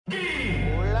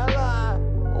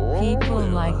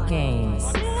like games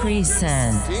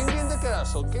present King in the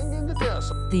castle, king in the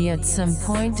castle. the At Some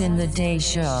Point in the Day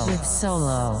show with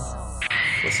Solo.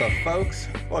 What's up, folks?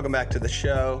 Welcome back to the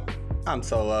show. I'm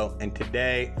Solo, and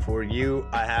today for you,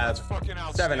 I have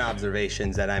 7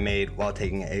 observations that I made while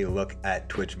taking a look at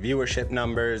Twitch viewership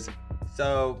numbers.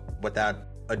 So, without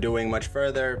doing much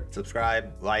further,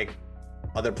 subscribe, like,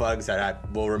 other plugs that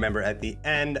I will remember at the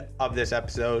end of this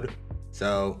episode.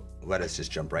 So, let us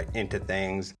just jump right into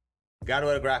things. Got a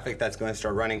little graphic that's going to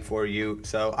start running for you.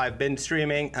 So, I've been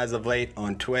streaming as of late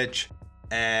on Twitch,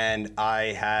 and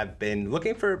I have been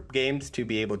looking for games to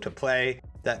be able to play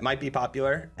that might be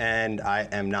popular, and I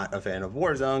am not a fan of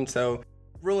Warzone, so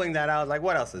ruling that out, like,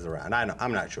 what else is around?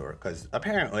 I'm not sure, because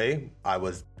apparently, I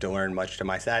was to learn, much to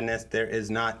my sadness, there is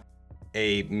not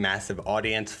a massive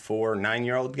audience for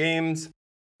 9-year-old games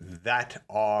that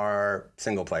are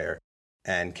single player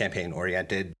and campaign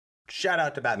oriented. Shout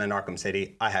out to Batman Arkham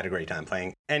City. I had a great time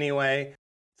playing anyway.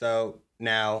 So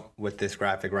now with this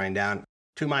graphic running down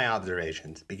to my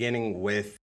observations, beginning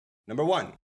with number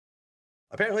 1.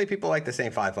 Apparently people like the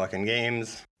same 5 fucking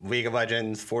games. League of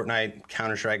Legends, Fortnite,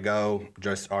 Counter-Strike Go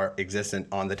just are existent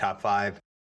on the top 5.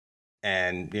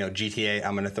 And, GTA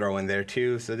I'm going to throw in there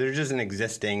too. So there's just an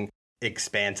existing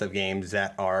expanse of games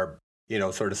that are,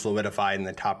 sort of solidified in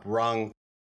the top rung.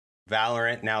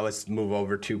 Valorant, now let's move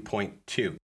over to point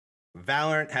 2.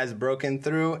 Valorant has broken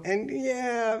through, and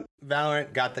yeah,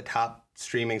 Valorant got the top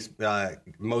streaming,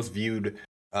 most viewed,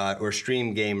 or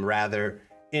stream game rather,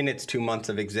 in its 2 months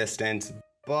of existence.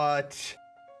 But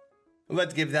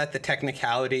let's give that the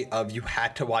technicality of you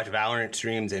had to watch Valorant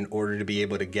streams in order to be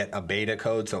able to get a beta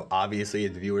code. So obviously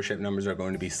its viewership numbers are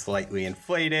going to be slightly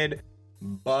inflated.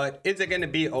 But is it going to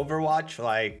be Overwatch?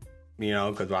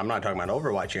 Because I'm not talking about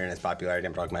Overwatch here and its popularity.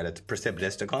 I'm talking about its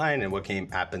precipitous decline and what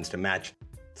game happens to match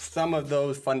some of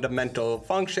those fundamental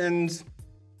functions.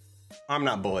 I'm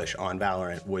not bullish on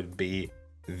Valorant would be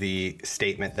the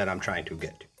statement that I'm trying to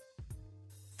get to.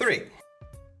 3.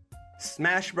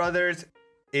 Smash Brothers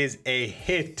is a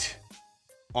hit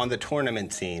on the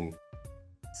tournament scene.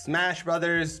 Smash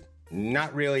Brothers,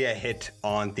 not really a hit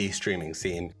on the streaming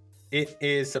scene. It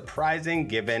is surprising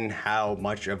given how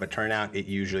much of a turnout it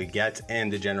usually gets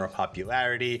and the general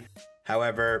popularity.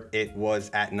 However, it was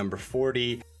at number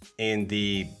 40 in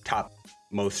the top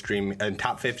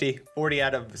 50, 40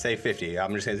 out of, say, 50.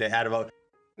 I'm just going to say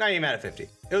not even out of 50.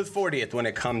 It was 40th when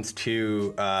it comes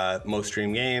to most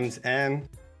streamed games, and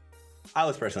I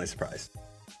was personally surprised.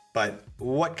 But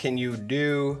what can you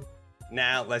do?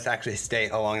 Now, let's actually stay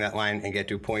along that line and get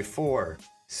to point 4.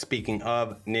 Speaking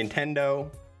of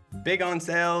Nintendo, big on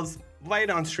sales, light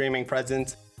on streaming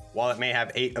presence. While it may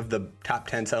have 8 of the top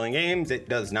 10 selling games, it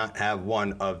does not have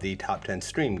 1 of the top 10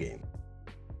 stream games.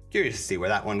 Curious to see where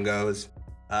that one goes.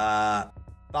 5,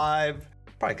 probably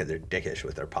because they're dickish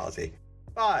with their policy.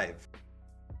 5.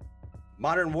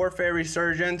 Modern Warfare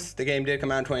Resurgence. The game did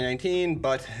come out in 2019,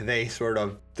 but they sort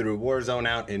of threw Warzone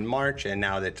out in March, and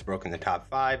now that it's broken the top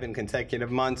 5 in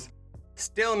consecutive months.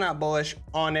 Still not bullish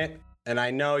on it. And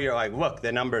I know you're like, look,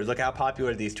 the numbers, look how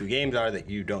popular these 2 games are that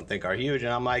you don't think are huge.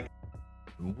 And I'm like,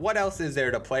 what else is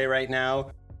there to play right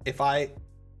now? If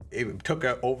it took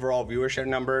an overall viewership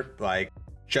number, like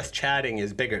just chatting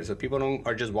is bigger. So people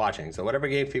are just watching. So whatever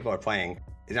games people are playing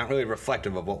is not really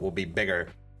reflective of what will be bigger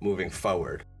moving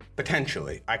forward.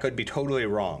 Potentially. I could be totally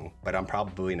wrong, but I'm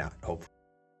probably not, hopefully.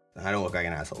 I don't look like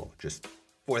an asshole, just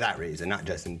for that reason, not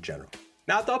just in general.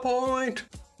 Not the point.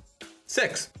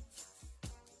 6.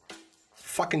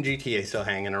 Fucking GTA still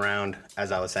hanging around,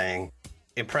 as I was saying.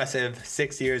 Impressive.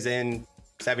 7 years in,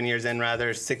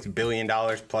 $6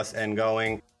 billion plus and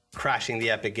going. Crashing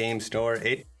the Epic Games Store.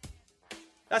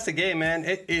 That's the game, man.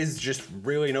 It is just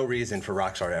really no reason for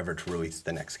Rockstar ever to release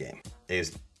the next game.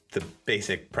 Is the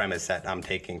basic premise that I'm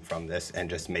taking from this, and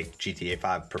just make GTA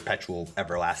 5 perpetual,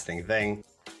 everlasting thing.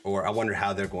 Or I wonder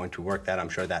how they're going to work that. I'm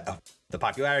sure that the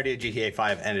popularity of GTA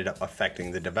 5 ended up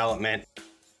affecting the development.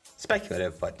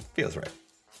 Speculative, but feels right.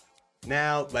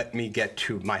 Now, let me get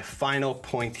to my final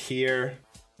point here.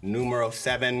 Numero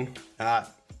 7.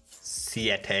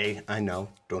 Siete. I know.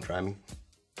 Don't try me.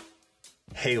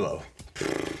 Halo.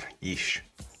 Yeesh.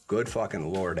 Good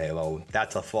fucking lord, Halo.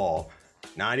 That's a fall.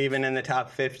 Not even in the top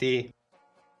 50.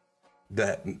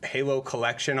 The Halo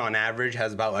collection on average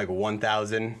has about like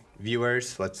 1,000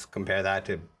 viewers. Let's compare that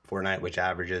to Fortnite, which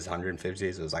averages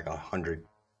 150. So it was like 100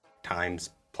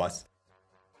 times plus.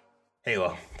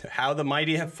 Halo, how the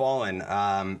mighty have fallen.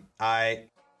 I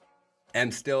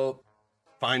am still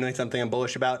finding something I'm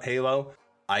bullish about Halo.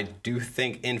 I do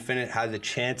think Infinite has a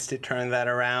chance to turn that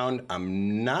around.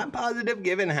 I'm not positive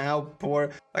given how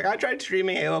poor. Like, I tried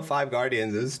streaming Halo 5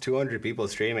 Guardians. There's 200 people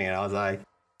streaming, and I was like,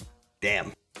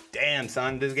 damn,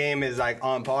 son, this game is like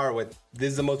on par with,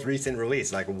 this is the most recent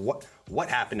release. Like, what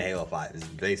happened to Halo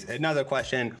 5? Another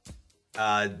question.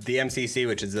 The MCC,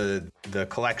 which is the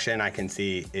collection, I can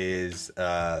see is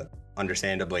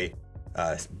understandably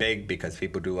big because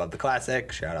people do love the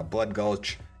classic. Shout out Blood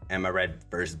Gulch and my Red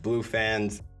vs. Blue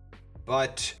fans.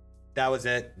 But that was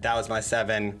it. That was my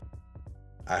 7.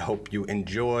 I hope you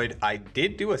enjoyed. I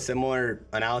did do a similar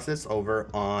analysis over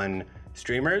on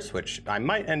Streamers, which I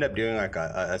might end up doing like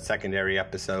a secondary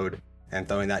episode and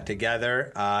throwing that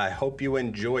together. I hope you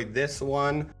enjoyed this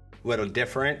one. A little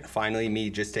different. Finally, me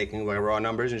just taking my raw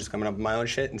numbers and just coming up with my own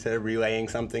shit instead of relaying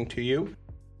something to you.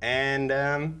 And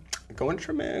going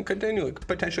to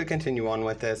potentially continue on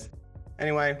with this.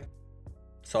 Anyway,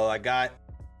 that's all I got.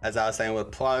 As I was saying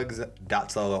with plugs,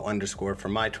 .solo_ for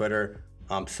my Twitter.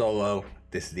 I'm Solo.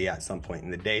 This is the At Some Point in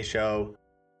the Day show.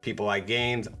 People Like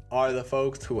Games are the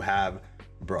folks who have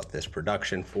brought this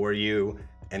production for you.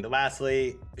 And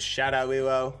lastly, shout out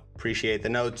Lilo. Appreciate the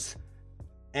notes.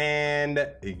 And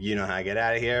you know how I get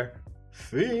out of here.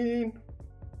 Fiend.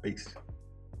 Peace.